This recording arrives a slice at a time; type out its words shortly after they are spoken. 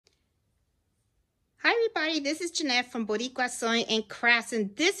Hi everybody, this is Jeanette from Boricua Sewing and Crafts.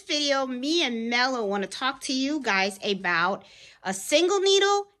 In this video, me and Mello want to talk to you guys about a single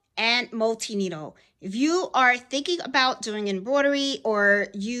needle and multi-needle. If you are thinking about doing embroidery or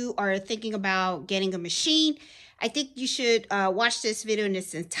you are thinking about getting a machine, I think you should watch this video in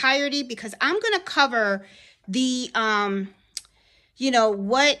its entirety because I'm going to cover the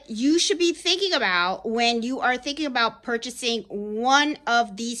what you should be thinking about when you are thinking about purchasing one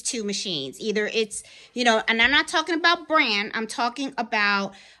of these two machines. Either it's, and I'm not talking about brand, I'm talking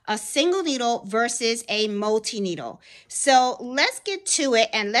about a single needle versus a multi-needle. So let's get to it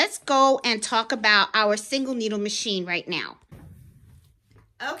and let's go and talk about our single needle machine right now.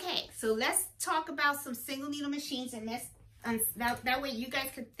 Okay, so let's talk about some single needle machines, and that way you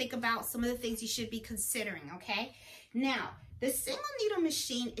guys could think about some of the things you should be considering, okay? Now, the single needle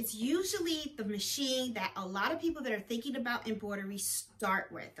machine is usually the machine that a lot of people that are thinking about embroidery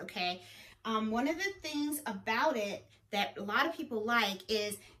start with, okay? One of the things about it that a lot of people like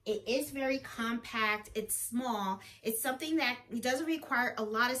is it is very compact, it's small, it's something that doesn't require a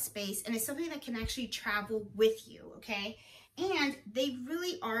lot of space, and it's something that can actually travel with you, okay? And they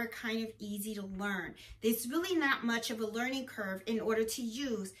really are kind of easy to learn. There's really not much of a learning curve in order to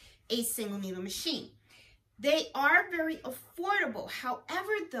use a single needle machine. They are very affordable.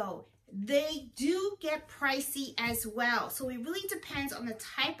 However, though, they do get pricey as well. So it really depends on the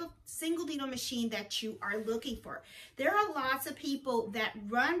type of single needle machine that you are looking for. There are lots of people that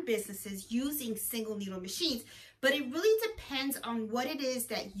run businesses using single needle machines, but it really depends on what it is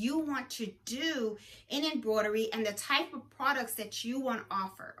that you want to do in embroidery and the type of products that you want to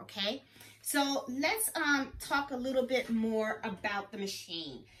offer, okay? So let's talk a little bit more about the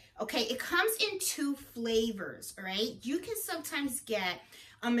machine. Okay, it comes in two flavors, all right? You can sometimes get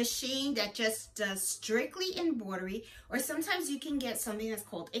a machine that just does strictly embroidery, or sometimes you can get something that's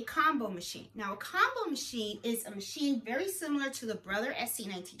called a combo machine. Now, a combo machine is a machine very similar to the Brother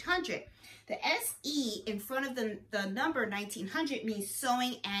SC1900. The SE in front of the number 1900 means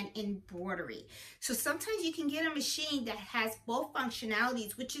sewing and embroidery. So sometimes you can get a machine that has both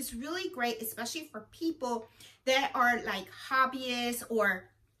functionalities, which is really great, especially for people that are like hobbyists, or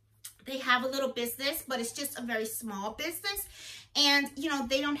they have a little business, but it's just a very small business, and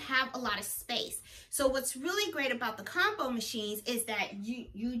they don't have a lot of space. So what's really great about the combo machines is that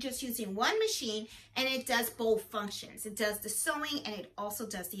you just using one machine and it does both functions. It does the sewing and it also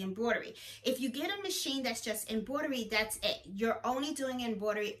does the embroidery. If you get a machine that's just embroidery, that's it. You're only doing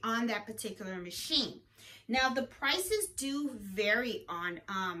embroidery on that particular machine. Now the prices do vary on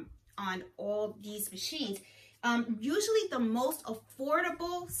all these machines. Usually the most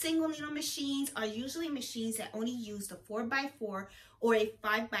affordable single needle machines are usually machines that only use the 4x4 or a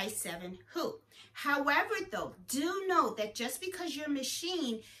 5x7 hoop. However, though, do note that just because your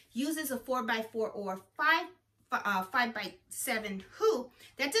machine uses a 4x4 or 5x7 hoop,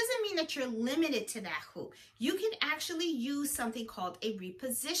 that doesn't mean that you're limited to that hoop. You can actually use something called a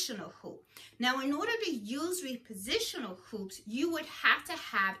repositional hoop. Now, in order to use repositional hoops, you would have to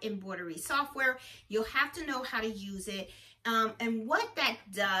have embroidery software. You'll have to know how to use it. And what that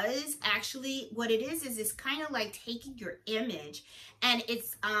does, actually, what it is it's kind of like taking your image and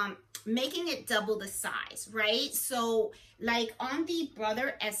it's making it double the size, right? So like on the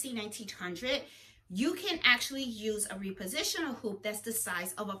Brother SC1900, you can actually use a repositional hoop that's the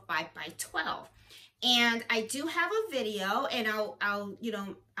size of a 5x12. And I do have a video, and I'll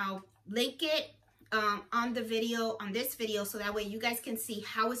link it on this video, so that way you guys can see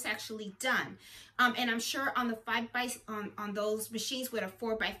how it's actually done. And I'm sure on the on those machines with a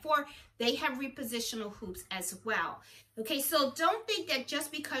 4x4, they have repositional hoops as well. Okay, so don't think that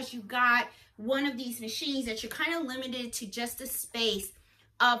just because you got one of these machines that you're kind of limited to just the space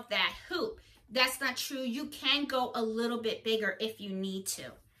of that hoop. That's not true. You can go a little bit bigger if you need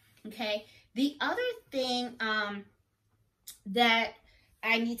to, okay? The other thing that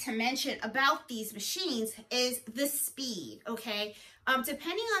I need to mention about these machines is the speed, okay?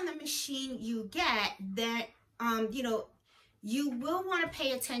 Depending on the machine you get, that, you will want to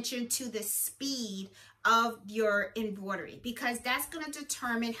pay attention to the speed of your embroidery, because that's going to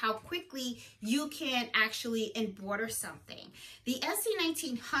determine how quickly you can actually embroider something. The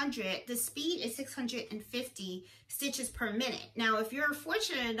SC1900, the speed is 650 stitches per minute. Now, if you're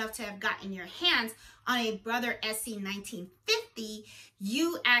fortunate enough to have gotten your hands on a Brother SC1950,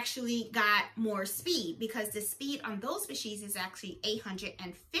 you actually got more speed, because the speed on those machines is actually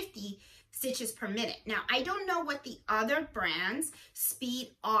 850 stitches per minute. Now, I don't know what the other brands'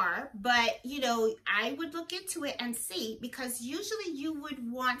 speed are, but I would look into it and see, because usually you would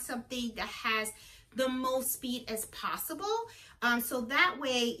want something that has the most speed as possible. So that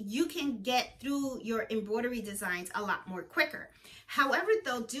way you can get through your embroidery designs a lot more quicker. However,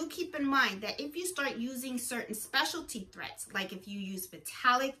 though, do keep in mind that if you start using certain specialty threads, like if you use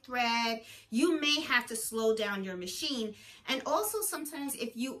metallic thread, you may have to slow down your machine. And also sometimes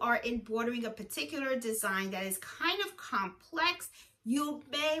if you are embroidering a particular design that is kind of complex, you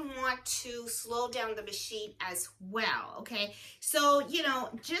may want to slow down the machine as well, okay? So, you know,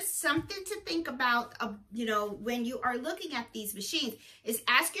 just something to think about, you know, when you are looking at these machines is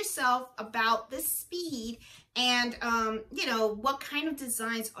ask yourself about the speed and, you know, what kind of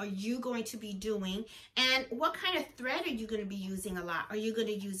designs are you going to be doing and what kind of thread are you going to be using a lot? Are you going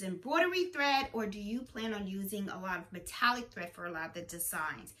to use embroidery thread or do you plan on using a lot of metallic thread for a lot of the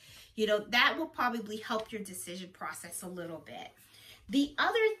designs? You know, that will probably help your decision process a little bit. The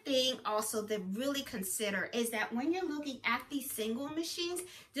other thing also to really consider is that when you're looking at these single machines,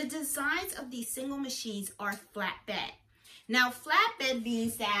 the designs of these single machines are flatbed. Now, flatbed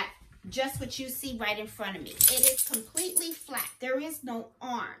means that just what you see right in front of me. It is completely flat. There is no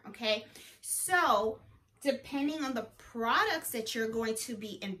arm, okay? So, depending on the products that you're going to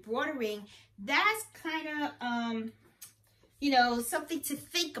be embroidering, that's kind of, you know, something to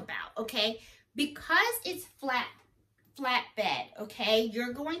think about, okay? Because it's flatbed, okay,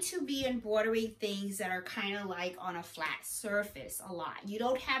 you're going to be embroidering things that are kind of like on a flat surface a lot. You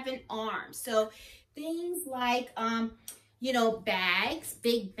don't have an arm, so things like you know, bags,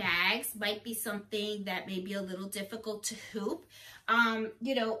 big bags might be something that may be a little difficult to hoop.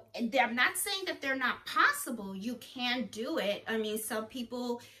 You know, I'm not saying that they're not possible. You can do it. I mean, some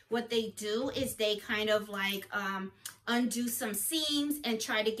people, what they do is they kind of like undo some seams and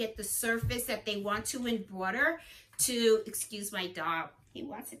try to get the surface that they want to embroider to, excuse my dog, he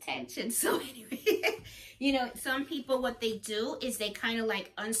wants attention. So anyway, you know, some people, what they do is they kind of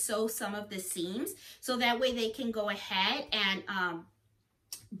like unsew some of the seams so that way they can go ahead and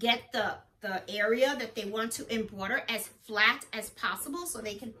get the area that they want to embroider as flat as possible so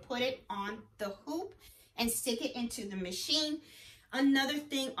they can put it on the hoop and stick it into the machine. Another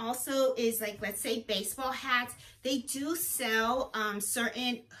thing also is like, let's say baseball hats. They do sell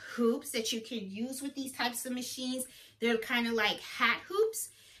certain hoops that you can use with these types of machines. They're kind of like hat hoops,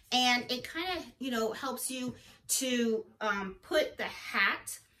 and it kind of, you know, helps you to put the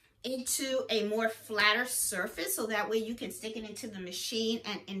hat into a more flatter surface so that way you can stick it into the machine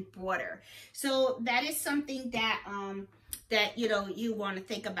and embroider. So that is something that that, you know, you want to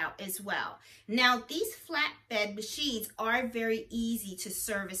think about as well. Now, these flatbed machines are very easy to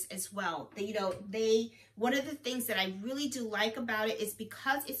service as well. You know, one of the things that I really do like about it is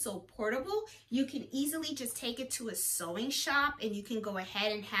because it's so portable, you can easily just take it to a sewing shop and you can go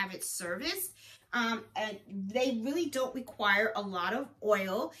ahead and have it serviced. And they really don't require a lot of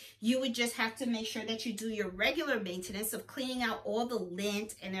oil. You would just have to make sure that you do your regular maintenance of cleaning out all the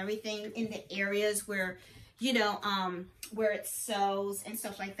lint and everything in the areas where, you know, where it sews and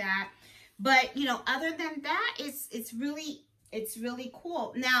stuff like that. But, you know, other than that, it's really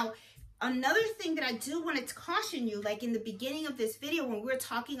cool. Now, another thing that I do want to caution you, like in the beginning of this video when we were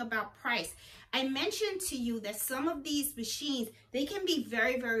talking about price, I mentioned to you that some of these machines, they can be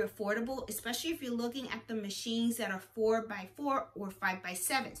very, very affordable, especially if you're looking at the machines that are 4x4 or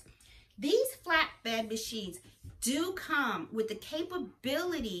 5x7s. These flatbed machines do come with the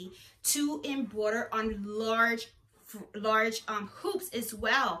capability to embroider on large hoops as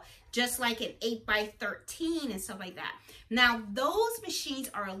well, just like an 8x13 and stuff like that. Now, those machines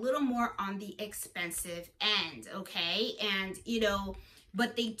are a little more on the expensive end, okay? And, you know,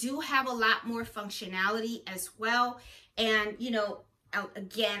 but they do have a lot more functionality as well. And, you know,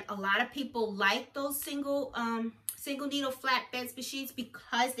 again, a lot of people like those single needle flatbed machines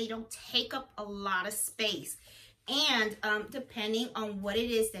because they don't take up a lot of space. And depending on what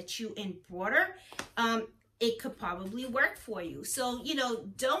it is that you embroider, it could probably work for you. So, you know,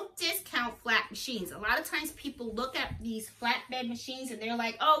 don't discount flat machines. A lot of times people look at these flatbed machines and they're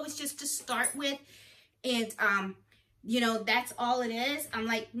like, oh, it's just to start with. And, you know, that's all it is. I'm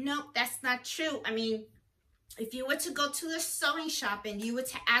like, nope, that's not true. I mean, if you were to go to the sewing shop and you were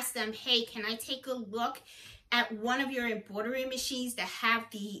to ask them, hey, can I take a look at one of your embroidery machines that have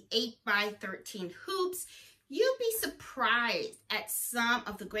the 8x13 hoops, you'd be surprised at some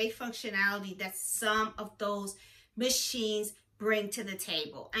of the great functionality that some of those machines bring to the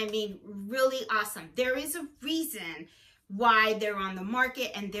table. I mean, really awesome. There is a reason why they're on the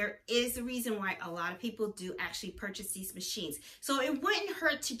market, and there is a reason why a lot of people do actually purchase these machines. So it wouldn't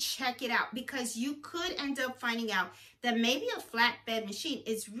hurt to check it out, because you could end up finding out that maybe a flatbed machine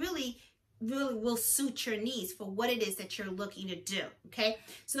is really really will suit your needs for what it is that you're looking to do. Okay,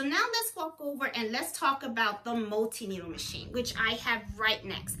 so now let's walk over and let's talk about the multi-needle machine, which I have right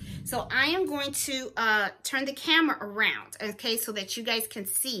next. So I am going to turn the camera around, okay, so that you guys can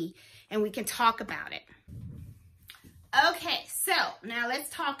see and we can talk about it. Okay, so now let's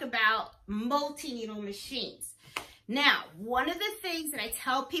talk about multi-needle machines. Now, one of the things that I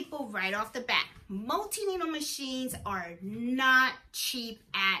tell people right off the bat, multi-needle machines are not cheap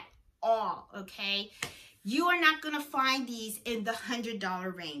at all, okay? You are not going to find these in the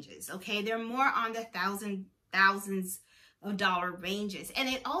 $100 ranges, okay? They're more on the thousands of dollar ranges. And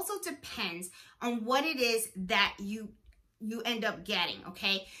it also depends on what it is that you end up getting,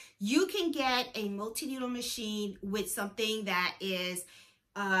 okay? You can get a multi-needle machine with something that is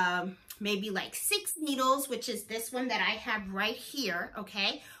maybe like 6 needles, which is this one that I have right here,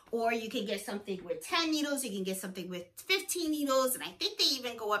 okay? Or you can get something with 10 needles, you can get something with 15 needles, and I think they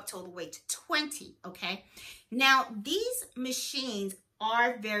even go up all the way to 20, okay? Now, these machines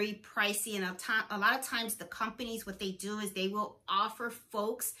are very pricey, and a lot of times the companies, what they do is they will offer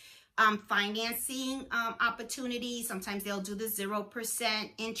folks financing opportunities. Sometimes they'll do the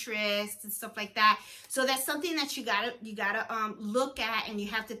 0% interest and stuff like that. So that's something that you gotta look at, and you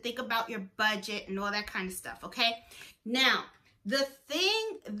have to think about your budget and all that kind of stuff, okay? Now, the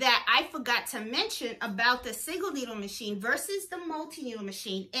thing that I forgot to mention about the single needle machine versus the multi-needle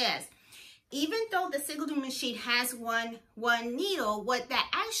machine is, even though the single needle machine has one needle, what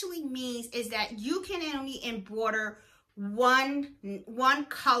that actually means is that you can only embroider one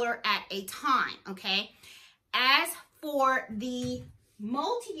color at a time, okay? As for the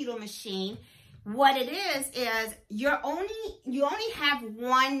multi-needle machine, what it is you only have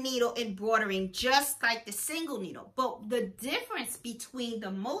one needle embroidering, just like the single needle. But the difference between the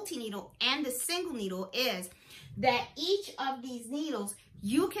multi-needle and the single needle is that each of these needles,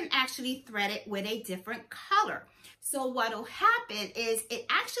 you can actually thread it with a different color. So what'll happen is it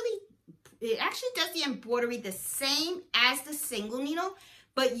actually does the embroidery the same as the single needle,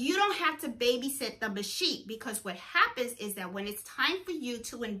 but you don't have to babysit the machine, because what happens is that when it's time for you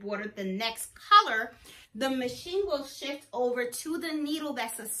to embroider the next color, the machine will shift over to the needle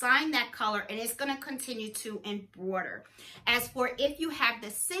that's assigned that color, and it's going to continue to embroider. As for if you have the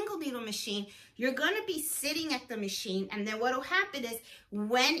single needle machine, you're going to be sitting at the machine, and then what will happen is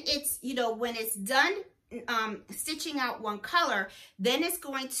when it's done stitching out one color, then it's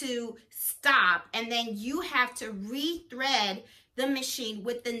going to stop, and then you have to rethread the machine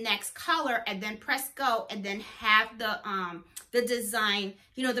with the next color, and then press go, and then have the design,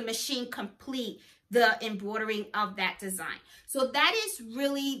 the machine complete the embroidering of that design. So that is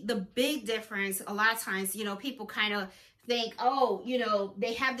really the big difference. A lot of times, people kind of think, oh,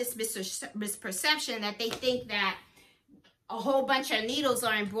 they have this misperception that they think that a whole bunch of needles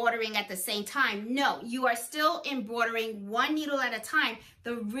are embroidering at the same time. No, you are still embroidering one needle at a time.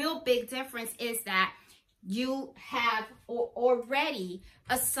 The real big difference is that you have already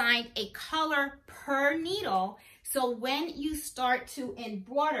assigned a color per needle. So when you start to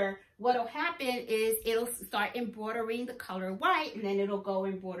embroider, what will happen is it'll start embroidering the color white, and then it'll go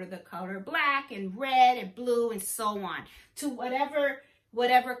embroider the color black and red and blue and so on to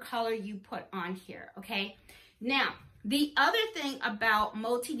whatever color you put on here, okay? Now, the other thing about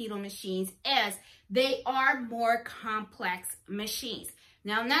multi-needle machines is they are more complex machines.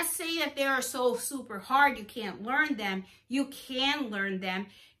 Now, I'm not saying that they are so super hard you can't learn them. You can learn them.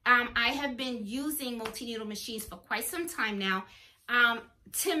 I have been using multi-needle machines for quite some time now.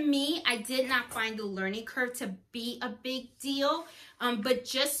 To me, I did not find the learning curve to be a big deal, but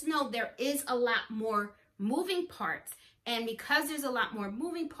just know there is a lot more moving parts. And because there's a lot more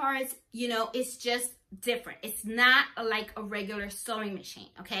moving parts, it's just different. It's not like a regular sewing machine,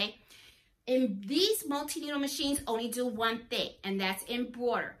 okay? And these multi-needle machines only do one thing, and that's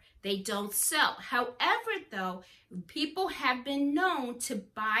embroider. They don't sew. However, though, people have been known to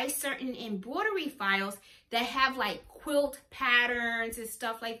buy certain embroidery files that have like quilt patterns and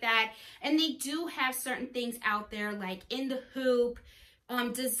stuff like that. And they do have certain things out there like in the hoop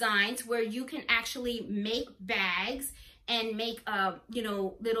designs where you can actually make bags and make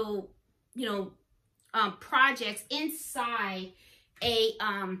little projects inside a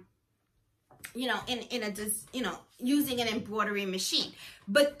using an embroidery machine.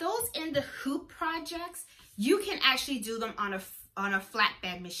 But those in the hoop projects, you can actually do them on a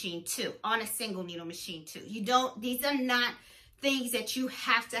flatbed machine too, on a single needle machine too. These are not things that you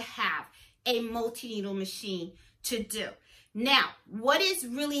have to have a multi-needle machine to do. Now, what is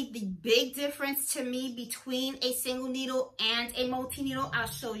really the big difference to me between a single needle and a multi-needle? I'll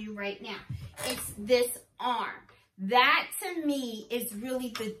show you right now. It's this arm. That to me is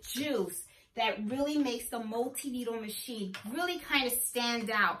really the juice that really makes the multi-needle machine really kind of stand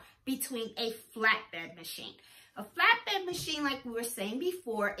out between a flatbed machine. A flatbed machine, like we were saying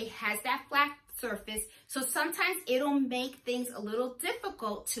before, it has that flat surface, so sometimes it'll make things a little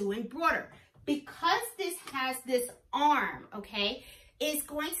difficult to embroider. Because this has this arm, okay, it's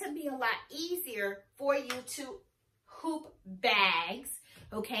going to be a lot easier for you to hoop bags,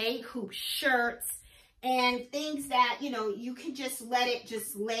 okay, hoop shirts, and things that, you know, you can just let it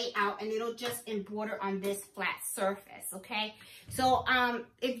just lay out and it'll just embroider on this flat surface, okay? So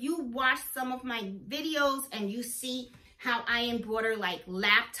if you watch some of my videos and you see how I embroider like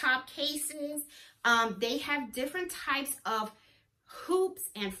laptop cases, they have different types of hoops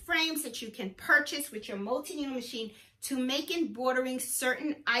and frames that you can purchase with your multi-needle machine to make embroidering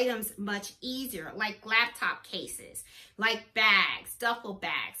certain items much easier, like laptop cases, like bags, duffel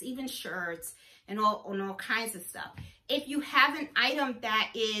bags, even shirts, and all kinds of stuff. If you have an item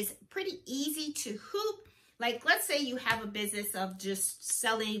that is pretty easy to hoop, like let's say you have a business of just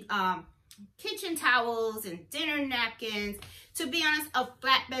selling kitchen towels and dinner napkins, to be honest, a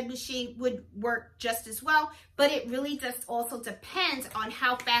flatbed machine would work just as well, but it really just also depends on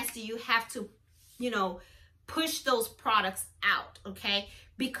how fast do you have to, you know, push those products out, okay?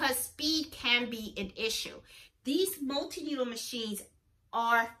 Because speed can be an issue. These multi-needle machines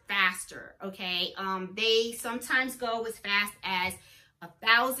are faster, okay? They sometimes go as fast as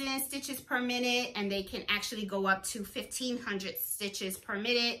 1,000 stitches per minute, and they can actually go up to 1,500 stitches per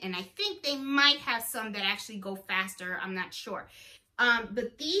minute, and I think they might have some that actually go faster, I'm not sure.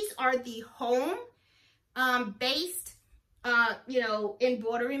 But these are the home based you know,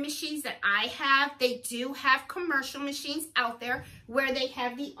 embroidery machines that I have. They do have commercial machines out there where they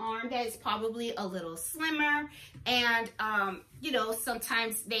have the arm that is probably a little slimmer, and you know,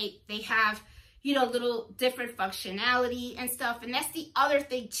 sometimes they have, you know, little different functionality and stuff. And that's the other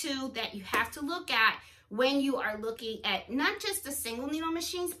thing too that you have to look at when you are looking at not just the single needle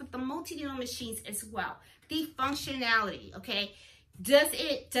machines, but the multi-needle machines as well. The functionality, okay? Does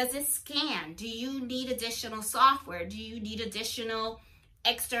it scan? Do you need additional software? Do you need additional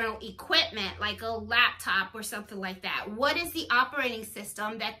external equipment like a laptop or something like that? What is the operating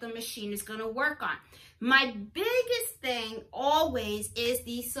system that the machine is going to work on? My biggest thing always is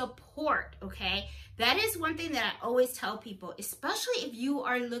the support, okay? That is one thing that I always tell people, especially if you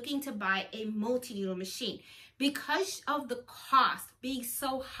are looking to buy a multi-needle machine. Because of the cost being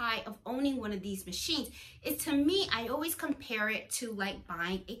so high of owning one of these machines, to me, I always compare it to like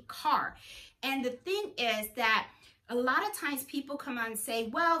buying a car. And the thing is that a lot of times people come out and say,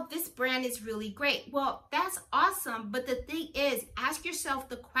 well, this brand is really great. Well, that's awesome. But the thing is, ask yourself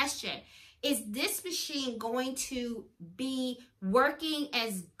the question, is this machine going to be working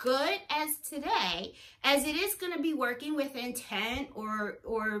as good as today as it is going to be working within 10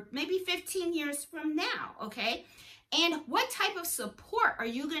 or maybe 15 years from now, okay? And what type of support are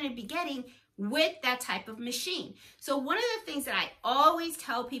you going to be getting with that type of machine? So one of the things that I always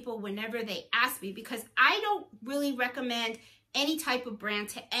tell people whenever they ask me, because I don't really recommend any type of brand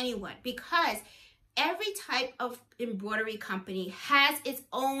to anyone, because every type of embroidery company has its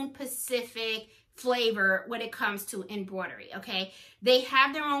own specific flavor when it comes to embroidery, okay? They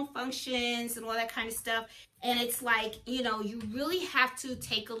have their own functions and all that kind of stuff. And it's like, you know, you really have to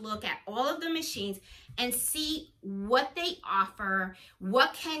take a look at all of the machines and see what they offer.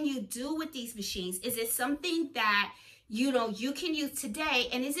 What can you do with these machines? Is it something that, you know, you can use today?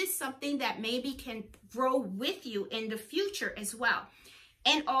 And is it something that maybe can grow with you in the future as well?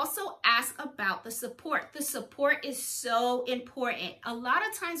 And also ask about the support. The support is so important. A lot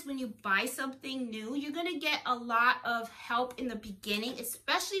of times when you buy something new, you're gonna get a lot of help in the beginning,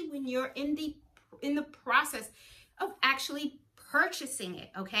 especially when you're in the process of actually purchasing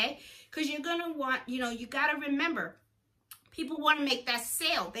it, okay? Because you're gonna want, you know, you gotta remember, people want to make that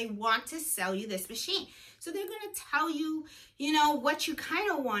sale. They want to sell you this machine. So they're going to tell you, you know, what you kind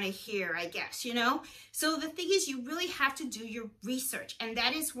of want to hear, I guess, you know. So the thing is, you really have to do your research. And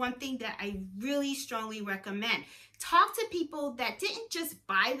that is one thing that I really strongly recommend. Talk to people that didn't just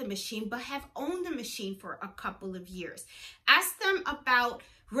buy the machine, but have owned the machine for a couple of years. Ask them about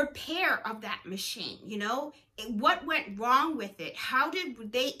repair of that machine, you know, what went wrong with it? How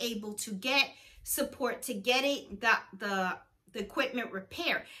did they able to get support to getting the equipment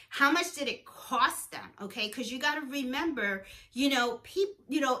repaired? How much did it cost them? Okay, because you got to remember, you know,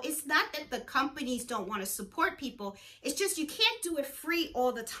 it's not that the companies don't want to support people. It's just you can't do it free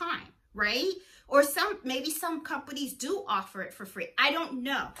all the time, right? Or maybe some companies do offer it for free. I don't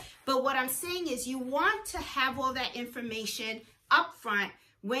know. But what I'm saying is you want to have all that information up front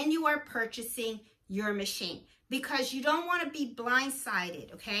when you are purchasing your machine, because you don't want to be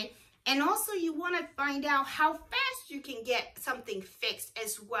blindsided, okay? And also you want to find out how fast you can get something fixed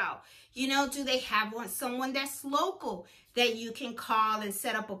as well. You know, do they have someone that's local that you can call and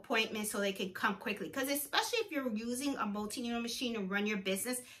set up appointments so they can come quickly? Because especially if you're using a multi-needle machine to run your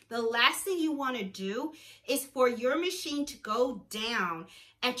business, the last thing you want to do is for your machine to go down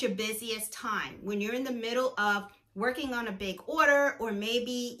at your busiest time when you're in the middle of working on a big order, or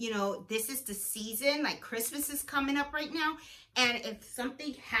maybe, you know, this is the season, like Christmas is coming up right now. And if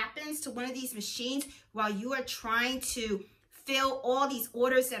something happens to one of these machines while you are trying to fill all these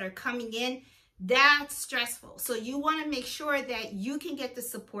orders that are coming in, that's stressful. So you want to make sure that you can get the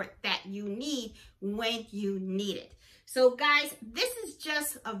support that you need when you need it. So guys, this is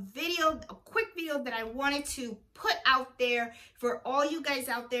just a quick video that I wanted to put out there for all you guys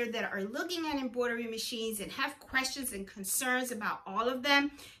out there that are looking at embroidery machines and have questions and concerns about all of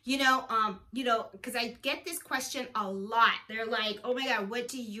them. You know, because I get this question a lot. They're like, oh my God, what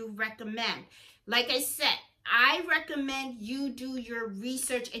do you recommend? Like I said, I recommend you do your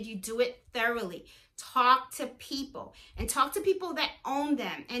research and you do it thoroughly. Talk to people and talk to people that own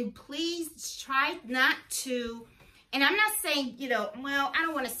them. And please try not to, and I'm not saying, you know, well, I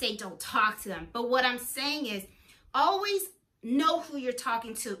don't want to say don't talk to them, but what I'm saying is always know who you're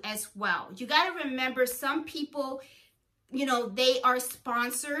talking to as well. You got to remember some people, you know, they are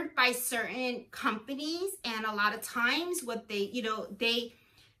sponsored by certain companies, and a lot of times what they, you know, they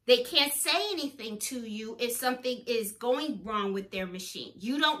can't say anything to you if something is going wrong with their machine.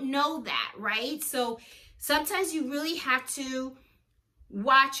 You don't know that, right? So sometimes you really have to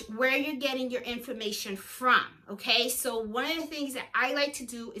watch where you're getting your information from, okay? So one of the things that I like to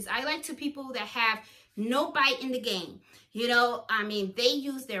do is I like to people that have no bite in the game. You know, I mean, they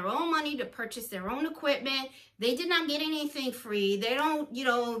use their own money to purchase their own equipment. They did not get anything free. They don't, you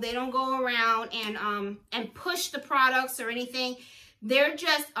know, they don't go around and push the products or anything. They're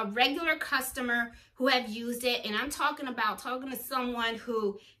just a regular customer who have used it. And I'm talking to someone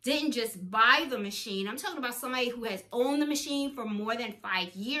who didn't just buy the machine. I'm talking about somebody who has owned the machine for more than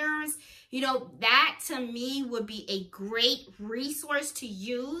 5 years. You know, that to me would be a great resource to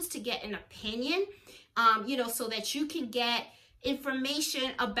use to get an opinion, you know, so that you can get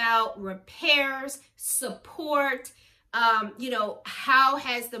information about repairs, support, you know, how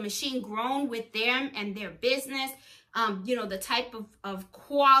has the machine grown with them and their business, you know, the type of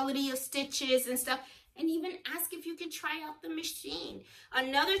quality of stitches and stuff, and even ask if you can try out the machine.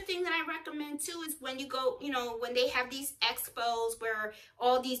 Another thing that I recommend too is when you go, you know, when they have these expos where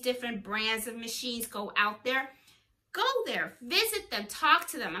all these different brands of machines go out there, go there, visit them, talk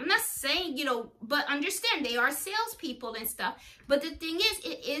to them. I'm not saying, you know, but understand they are salespeople and stuff. But the thing is,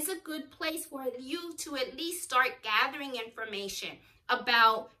 it is a good place for you to at least start gathering information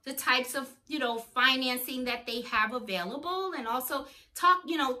about the types of, you know, financing that they have available, and also talk,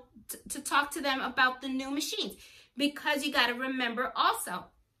 you know, to talk to them about the new machines. Because you got to remember also,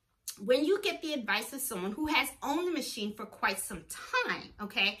 when you get the advice of someone who has owned the machine for quite some time,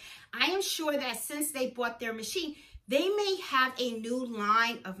 okay, I am sure that since they bought their machine, they may have a new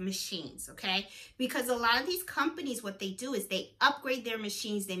line of machines, okay? Because a lot of these companies, what they do is they upgrade their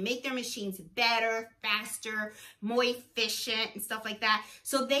machines. They make their machines better, faster, more efficient and stuff like that.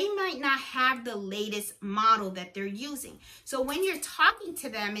 So they might not have the latest model that they're using. So when you're talking to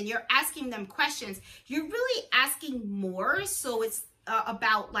them and you're asking them questions, you're really asking more. So it's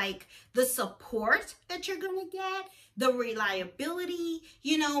about like the support that you're going to get, the reliability,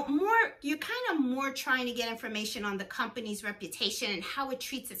 you know, more, you're kind of more trying to get information on the company's reputation and how it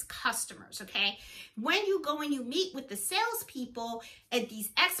treats its customers, okay? When you go and you meet with the salespeople at these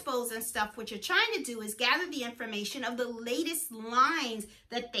expos and stuff, what you're trying to do is gather the information of the latest lines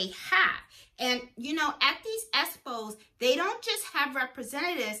that they have. And, you know, at these expos, they don't just have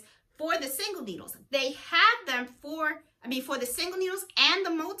representatives for the single needles. They have them for the single needles and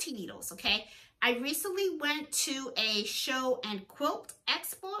the multi-needles, okay? I recently went to a show and quilt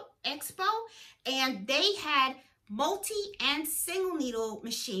expo, and they had multi and single needle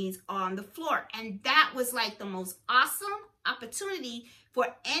machines on the floor. And that was like the most awesome opportunity for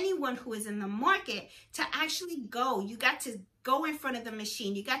anyone who is in the market to actually go. You got to go in front of the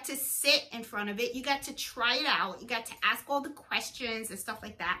machine. You got to sit in front of it. You got to try it out. You got to ask all the questions and stuff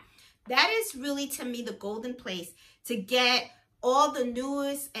like that. That is really, to me, the golden place to get all the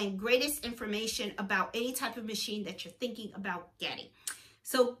newest and greatest information about any type of machine that you're thinking about getting.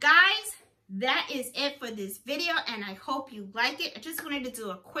 So guys, that is it for this video, and I hope you like it. I just wanted to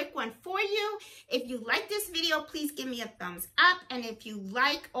do a quick one for you. If you like this video, please give me a thumbs up. And if you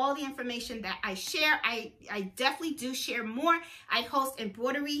like all the information that I share, I definitely do share more. I host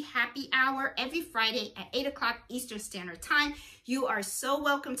Embroidery Happy Hour every Friday at 8 o'clock Eastern Standard Time. You are so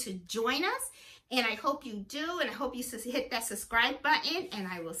welcome to join us. And I hope you do, and I hope you hit that subscribe button, and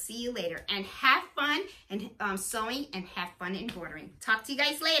I will see you later. And have fun and sewing, and have fun embroidering. Talk to you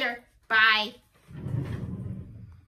guys later. Bye.